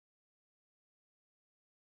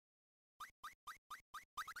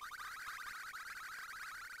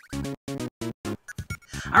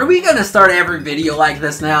Are we gonna start every video like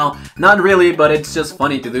this now? Not really, but it's just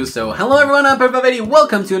funny to do so. Hello everyone, I'm Kirby.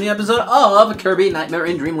 Welcome to a new episode of Kirby Nightmare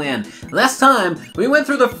in Dreamland. Last time, we went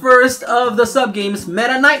through the first of the sub-games,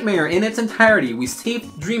 Meta Nightmare, in its entirety. We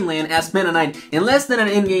saved Dreamland as Meta Knight in less than an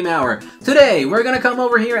in-game hour. Today, we're gonna come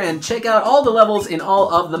over here and check out all the levels in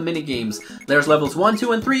all of the mini-games. There's levels 1,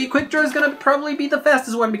 2, and 3. Quick Draw is gonna probably be the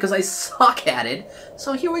fastest one because I suck at it.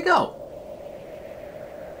 So here we go.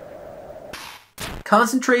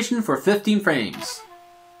 Concentration for 15 frames.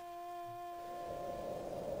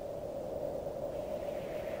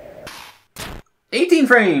 "18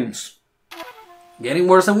 frames! Getting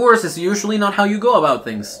worse and worse is usually not how you go about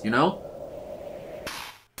things, you know?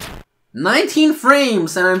 19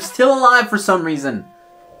 frames and I'm still alive for some reason.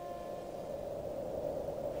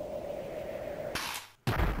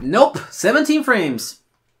 Nope, 17 frames.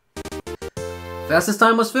 Fastest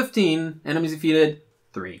time was 15, enemies defeated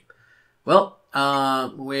 3. Well,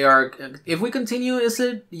 if we continue, is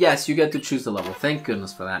it? Yes, you get to choose the level. Thank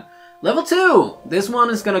goodness for that. Level 2! This one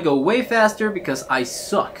is gonna go way faster because I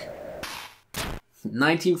suck.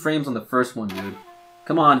 19 frames on the first one, dude.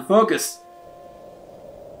 Come on, focus!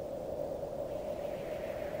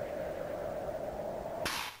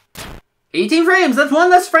 "18 frames! That's one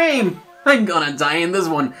less frame! I'm gonna die in this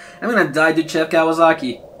one. I'm gonna die to Chef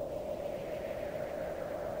Kawasaki.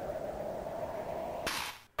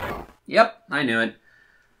 Yep, I knew it.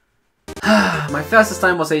 My fastest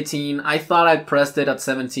time was 18. I thought I pressed it at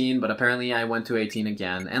 17, but apparently I went to 18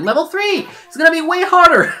 again. And level 3 is gonna be way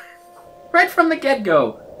harder! Right from the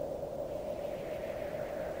get-go.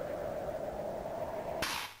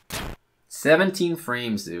 17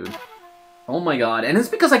 frames, dude. Oh my god. And it's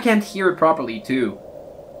because I can't hear it properly, too.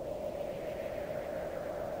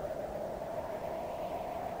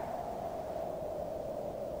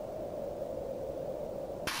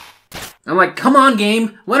 I'm like, come on,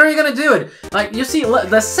 game! When are you gonna do it? Like, you see,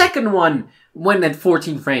 the second one went at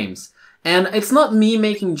 14 frames. And it's not me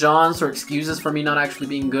making jaunts or excuses for me not actually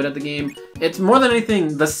being good at the game. It's more than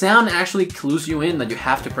anything, the sound actually clues you in that you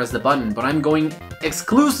have to press the button, but I'm going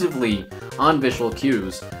exclusively on visual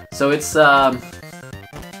cues. So it's not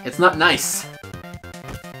nice.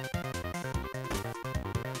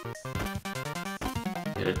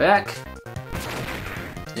 Get it back.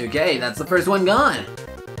 Okay, that's the first one gone.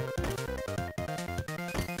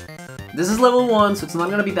 This is level 1, so it's not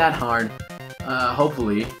gonna be that hard.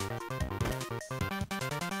 Hopefully.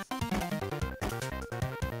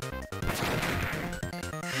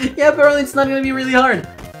 Yeah, apparently it's not gonna be really hard.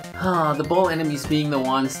 The ball enemies being the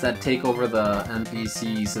ones that take over the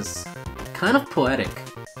NPCs is kind of poetic.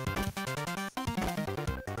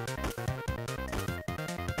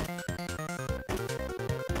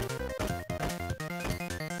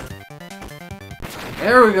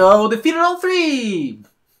 There we go, defeated all 3!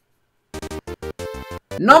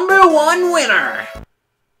 Number 1 winner!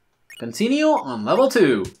 Continue on level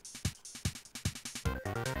 2.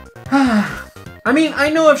 I mean, I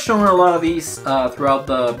know I've shown a lot of these throughout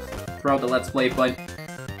the Let's Play, but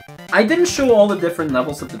I didn't show all the different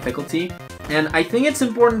levels of difficulty, and I think it's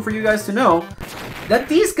important for you guys to know that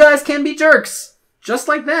these guys can be jerks! Just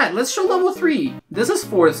like that. Let's show level 3. This is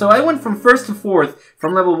 4th, so I went from 1st to 4th,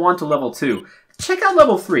 from level 1 to level 2. Check out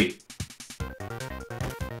level 3.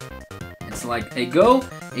 It's like a go,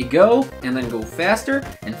 and then go faster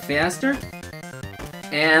and faster.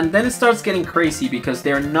 And then it starts getting crazy because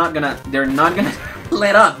they're not gonna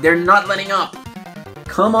let up. They're not letting up.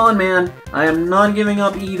 Come on, man. I am not giving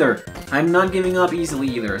up either. I'm not giving up easily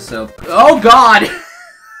either, so... Oh god!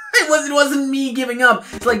 It wasn't me giving up.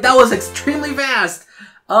 It's like, that was extremely fast.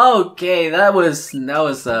 Okay, that was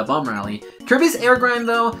Bum Rally. Kirby's Air Grind,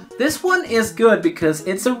 though, this one is good because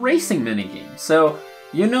it's a racing minigame. So,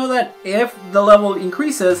 you know that if the level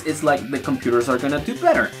increases, it's like the computers are gonna do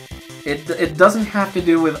better. It doesn't have to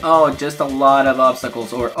do with, oh, just a lot of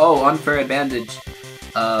obstacles, or, oh, unfair advantage,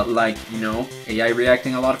 like, you know, AI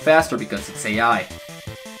reacting a lot faster because it's AI.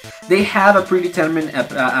 They have a predetermined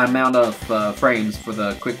amount of frames for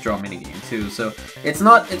the quick draw minigame too, so it's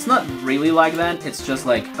not really like that. It's just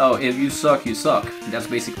like, oh, if you suck, you suck. That's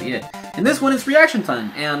basically it. And this one is reaction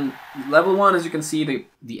time, and level 1, as you can see,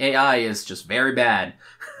 the AI is just very bad.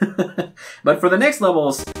 But for the next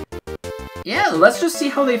levels, yeah, let's just see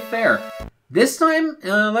how they fare. This time,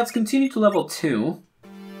 let's continue to level 2.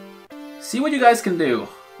 See what you guys can do.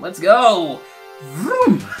 Let's go!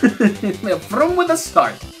 Vroom! Vroom with a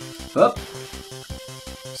start. Up.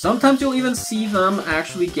 Sometimes you'll even see them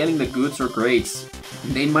actually getting the goods or grades.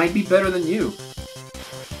 They might be better than you.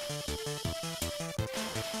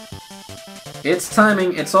 It's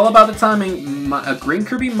timing. It's all about the timing. Green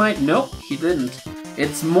Kirby might... Nope, he didn't.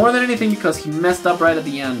 It's more than anything because he messed up right at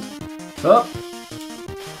the end. Oh.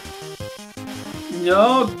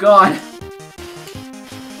 No, God.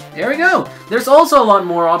 There we go. There's also a lot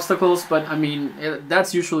more obstacles, but I mean,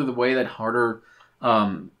 that's usually the way that harder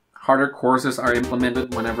courses are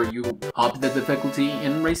implemented whenever you up the difficulty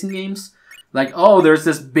in racing games. Like, oh, there's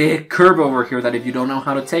this big curve over here that if you don't know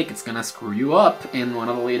how to take, it's gonna screw you up in one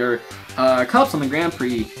of the later cups on the Grand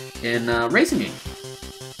Prix in racing game.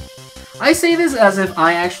 I say this as if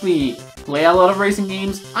I actually play a lot of racing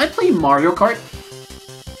games. I play Mario Kart.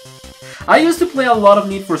 I used to play a lot of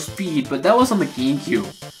Need for Speed, but that was on the GameCube.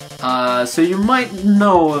 So you might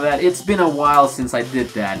know that it's been a while since I did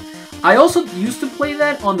that. I also used to play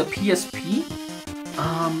that on the PSP,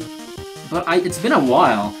 but it's been a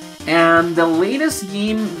while. And the latest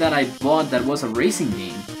game that I bought that was a racing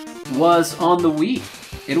game was on the Wii.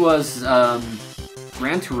 It was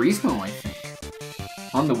Gran Turismo, I think,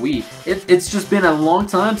 on the Wii. It's just been a long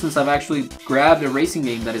time since I've actually grabbed a racing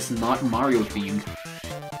game that is not Mario themed.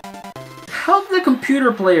 How did the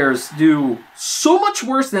computer players do so much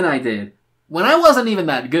worse than I did when I wasn't even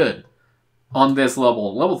that good on this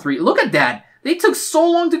level? Level 3. Look at that! They took so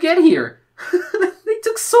long to get here! They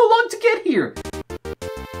took so long to get here!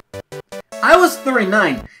 I was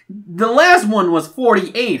 39. The last one was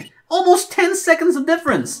 48. Almost 10 seconds of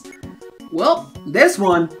difference. Well, this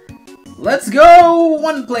one. Let's go!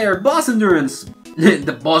 One player, boss endurance.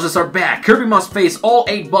 The bosses are back. Kirby must face all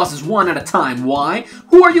 8 bosses one at a time. Why?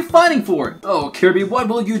 Who are you fighting for? Oh, Kirby, what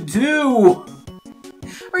will you do?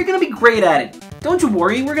 Are you gonna be great at it? Don't you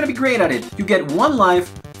worry, we're gonna be great at it. You get 1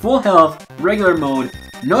 life, full health, regular mode,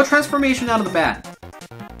 no transformation out of the bat.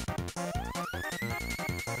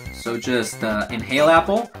 So just inhale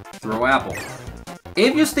apple, throw apple.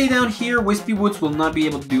 If you stay down here, Wispy Woods will not be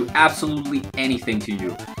able to do absolutely anything to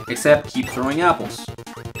you, except keep throwing apples.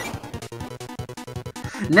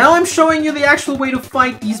 Now I'm showing you the actual way to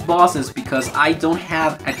fight these bosses because I don't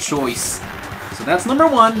have a choice. So that's number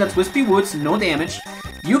 1, that's Wispy Woods, no damage.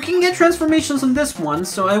 You can get transformations on this one,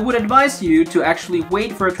 so I would advise you to actually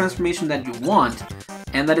wait for a transformation that you want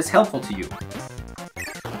and that is helpful to you.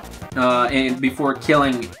 And before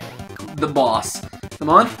killing the boss. Come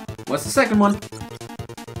on, what's the second one?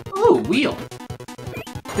 Ooh, wheel.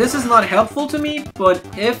 This is not helpful to me, but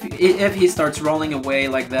if he starts rolling away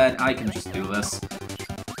like that, I can just do this.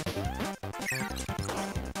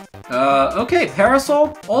 Okay,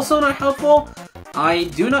 parasol, also not helpful. I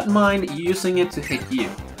do not mind using it to hit you.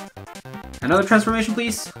 Another transformation,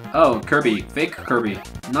 please. Oh, Kirby, fake Kirby.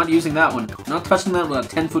 Not using that one. Not touching that with a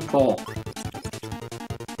 10-foot pole.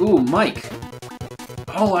 Ooh, Mike.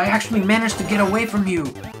 Oh, I actually managed to get away from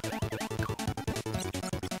you.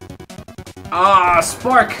 Ah,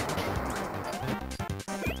 Spark.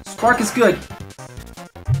 Spark is good.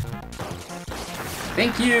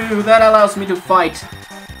 Thank you, that allows me to fight.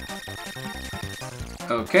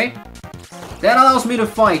 Okay. That allows me to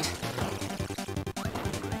fight.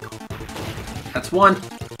 That's 1.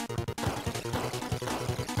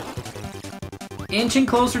 Inching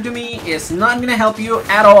closer to me is not gonna help you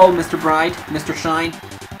at all, Mr. Bright, Mr. Shine.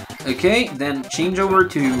 Okay, then change over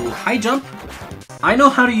to high jump. I know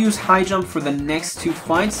how to use high jump for the next 2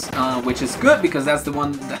 fights, which is good because that's the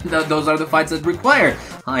one. Those are the fights that require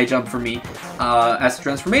high jump for me as a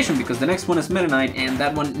transformation. Because the next one is Meta Knight, and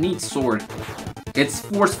that one needs sword. It's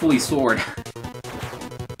forcefully sword.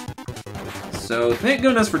 So thank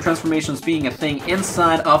goodness for transformations being a thing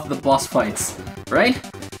inside of the boss fights, right?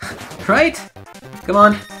 Right? Come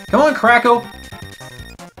on, Kracko!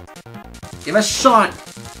 Give it a shot!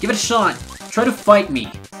 Give it a shot! Try to fight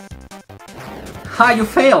me! Ha, you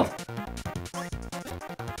failed!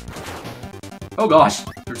 Oh gosh,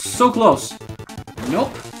 you're so close!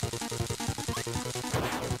 Nope.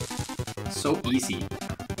 So easy.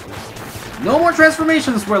 No more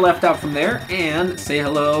transformations were left out from there, and say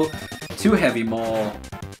hello to Heavy Mole.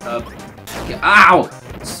 Ow!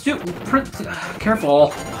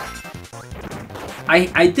 Careful.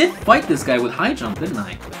 I did fight this guy with high jump, didn't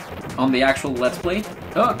I? On the actual Let's Play.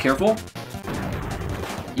 Oh, careful.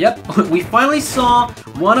 Yep, we finally saw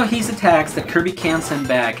one of his attacks that Kirby can send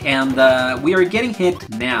back, and we are getting hit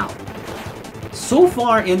now. So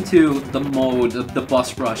far into the mode of the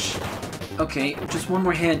boss rush. Okay, just one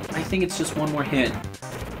more hit. I think it's just one more hit.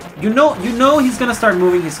 You know he's gonna start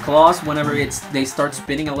moving his claws whenever they start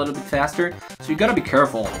spinning a little bit faster, so you gotta be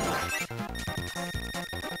careful.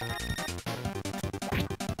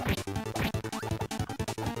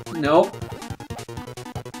 Nope.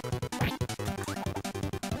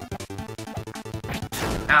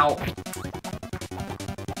 Ow.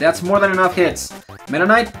 That's more than enough hits. Meta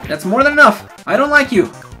Knight, that's more than enough. I don't like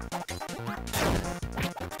you.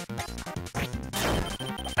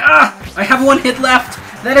 have 1 hit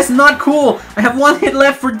left! That is not cool! I have 1 hit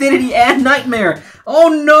left for Diddy and Nightmare! Oh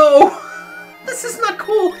no! This is not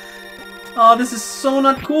cool! Oh, this is so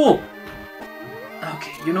not cool!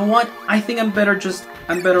 Okay, you know what? I think I'm better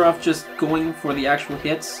off just going for the actual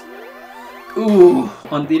hits. Ooh,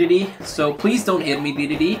 on Diddy. So please don't hit me,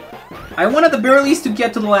 Diddy. I want at the very least to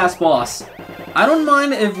get to the last boss. I don't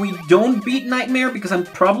mind if we don't beat Nightmare because I'm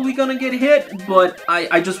probably gonna get hit, but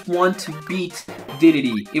I just want to beat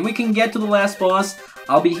Diddy. If we can get to the last boss,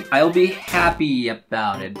 I'll be happy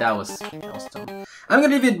about it. That was dumb. I'm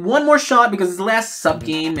gonna give it one more shot because it's the last sub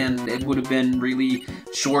game and it would have been really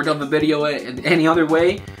short of a video any other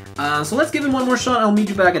way. So let's give it one more shot. I'll meet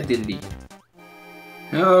you back at Diddy.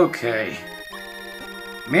 Okay.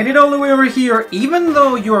 Made it all the way over here. Even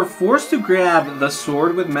though you're forced to grab the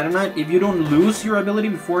sword with Meta Knight, if you don't lose your ability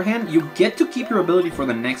beforehand, you get to keep your ability for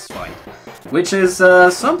the next fight. Which is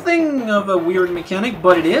something of a weird mechanic,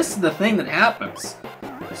 but it is the thing that happens.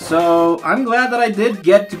 So I'm glad that I did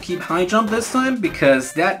get to keep high jump this time,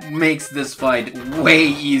 because that makes this fight way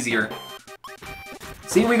easier.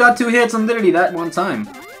 See, we got 2 hits on Diddy that one time.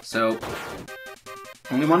 So,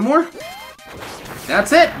 only 1 more?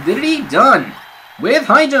 That's it! Diddy done! With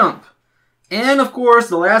high jump! And of course,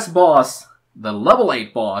 the last boss, the level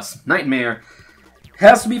 8 boss, Nightmare,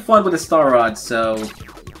 has to be fought with a Star Rod, so...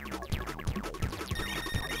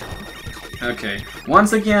 Okay,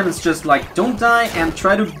 once again, it's just like, don't die and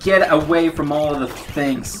try to get away from all of the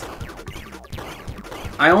things.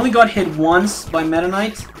 I only got hit once by Meta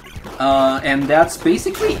Knight, and that's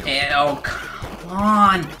basically it. Oh, come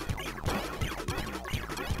on!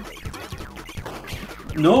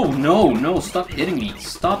 No, no, no, stop hitting me.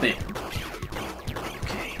 Stop it.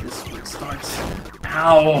 Okay, this one starts.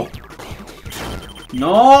 Ow!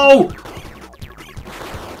 No!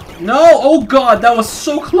 No! Oh god, that was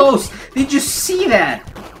so close! Did you see that?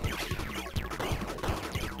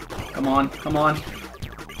 Come on, come on.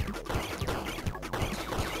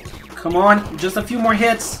 Come on, just a few more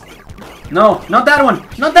hits. No, not that one!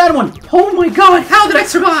 Not that one! Oh my god, how did I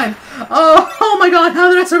survive? Oh my god, how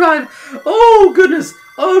did I survive? Oh goodness!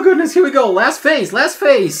 Oh goodness, here we go. Last phase, last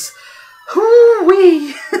phase.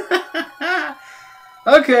 Hoo-wee!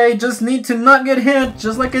 Okay, just need to not get hit,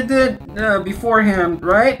 just like I did beforehand,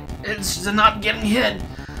 right? It's just not getting hit.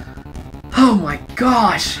 Oh my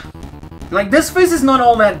gosh! Like, this phase is not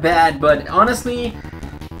all that bad, but honestly,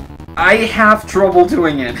 I have trouble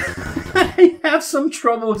doing it. I have some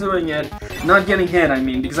trouble doing it. Not getting hit, I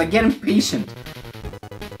mean, because I get impatient.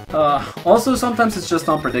 Also, sometimes it's just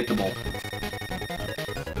unpredictable.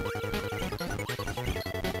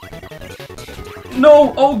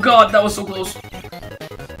 No! Oh god, that was so close.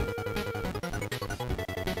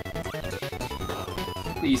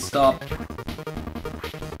 Please stop.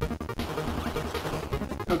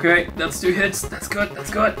 Okay, that's 2 hits. That's good,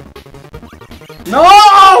 that's good.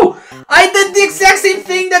 No! I did the exact same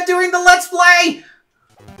thing that during the Let's Play!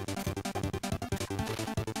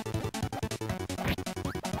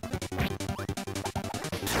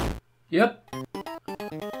 Yep.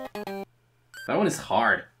 That one is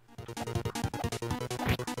hard.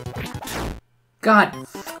 God.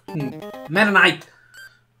 Meta Knight.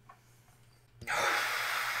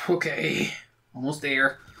 Okay. Almost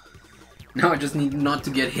there. Now I just need not to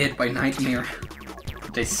get hit by Nightmare.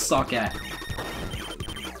 Which I suck at.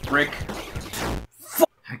 Frick.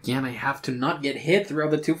 Again, I have to not get hit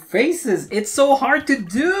throughout the 2 phases. It's so hard to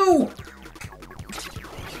do!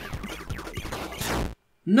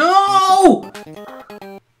 No!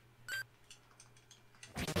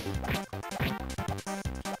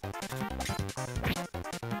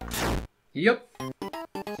 Yep.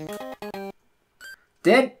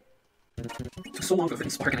 Dead. It took so long to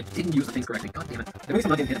finish Spark and I didn't use the things correctly. God damn it. At least I'm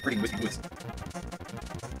not getting hit at freaking wasting bullets.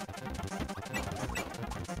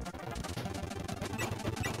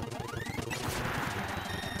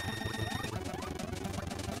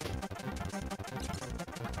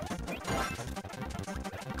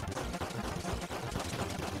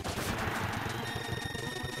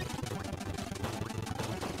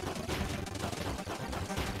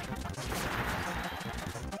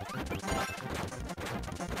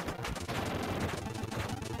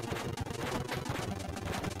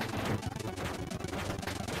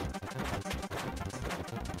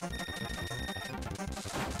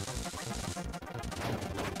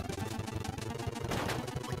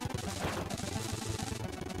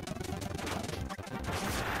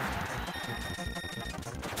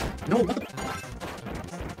 No, what the...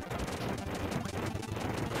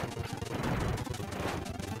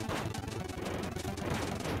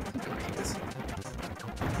 I hate this.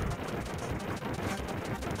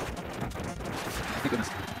 Thank goodness.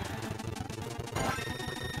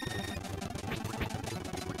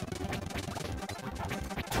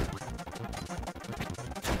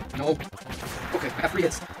 No. Okay, I have 3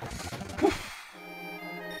 hits.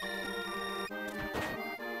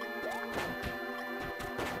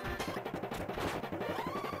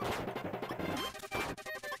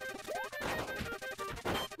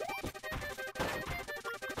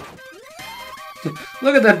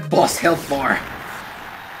 Look at that boss health bar.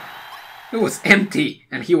 It was empty,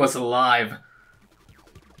 and he was alive.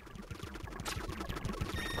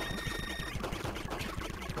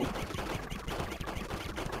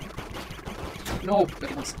 No,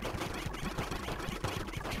 okay, once.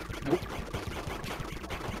 Nope.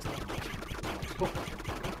 Oh.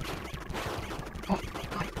 Oh,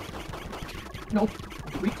 God. No.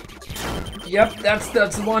 Yep, that's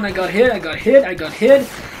the one. I got hit. I got hit.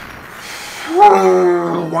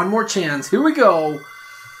 One more chance. Here we go.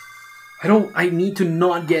 I need to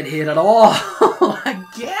not get hit at all.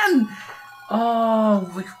 Again.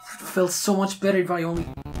 Oh, it felt so much better if I only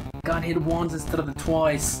got hit once instead of the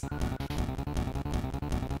twice.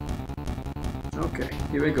 Okay,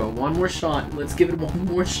 here we go. One more shot. Let's give it one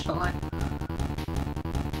more shot.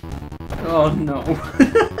 Oh no.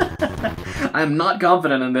 I'm not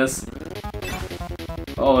confident in this.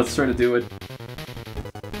 Oh, let's try to do it.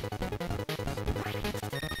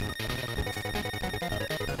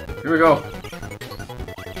 Here we go.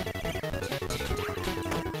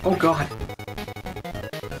 Oh god.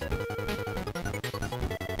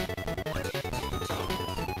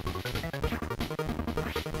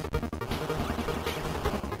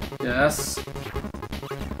 Yes.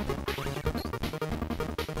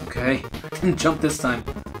 Okay. Didn't jump this time.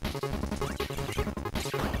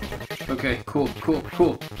 Okay, cool.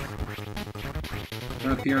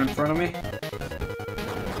 Up here in front of me.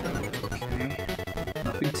 Okay.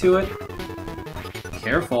 Nothing to it.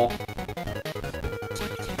 Careful.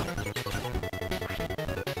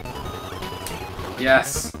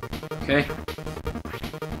 Yes. Okay.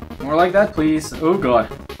 More like that, please. Oh god.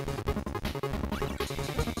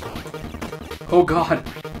 Oh god.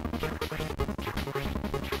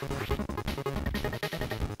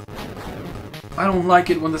 I don't like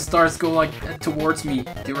it when the stars go like towards me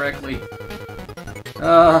directly.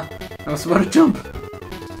 I was about to jump.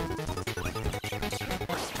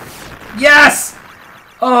 Yes!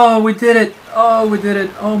 Oh, we did it. Oh, we did it.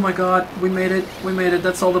 Oh my god. We made it. We made it.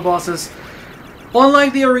 That's all the bosses.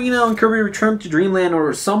 Unlike the arena on Kirby Return to Dreamland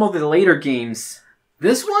or some of the later games,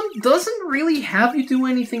 this one doesn't really have you do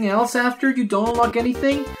anything else after you don't unlock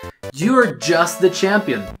anything. You're just the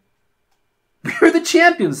champion. We're the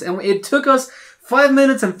champions, and it took us 5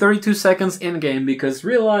 minutes and 32 seconds in-game because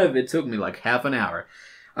real life it took me like half an hour.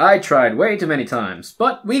 I tried way too many times,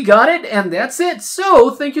 but we got it, and that's it.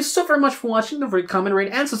 So, thank you so very much for watching. Don't forget to comment,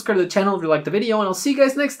 rate, and subscribe to the channel if you liked the video, and I'll see you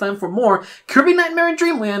guys next time for more Kirby Nightmare in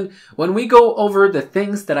Dreamland when we go over the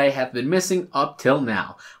things that I have been missing up till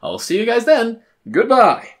now. I'll see you guys then.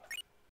 Goodbye.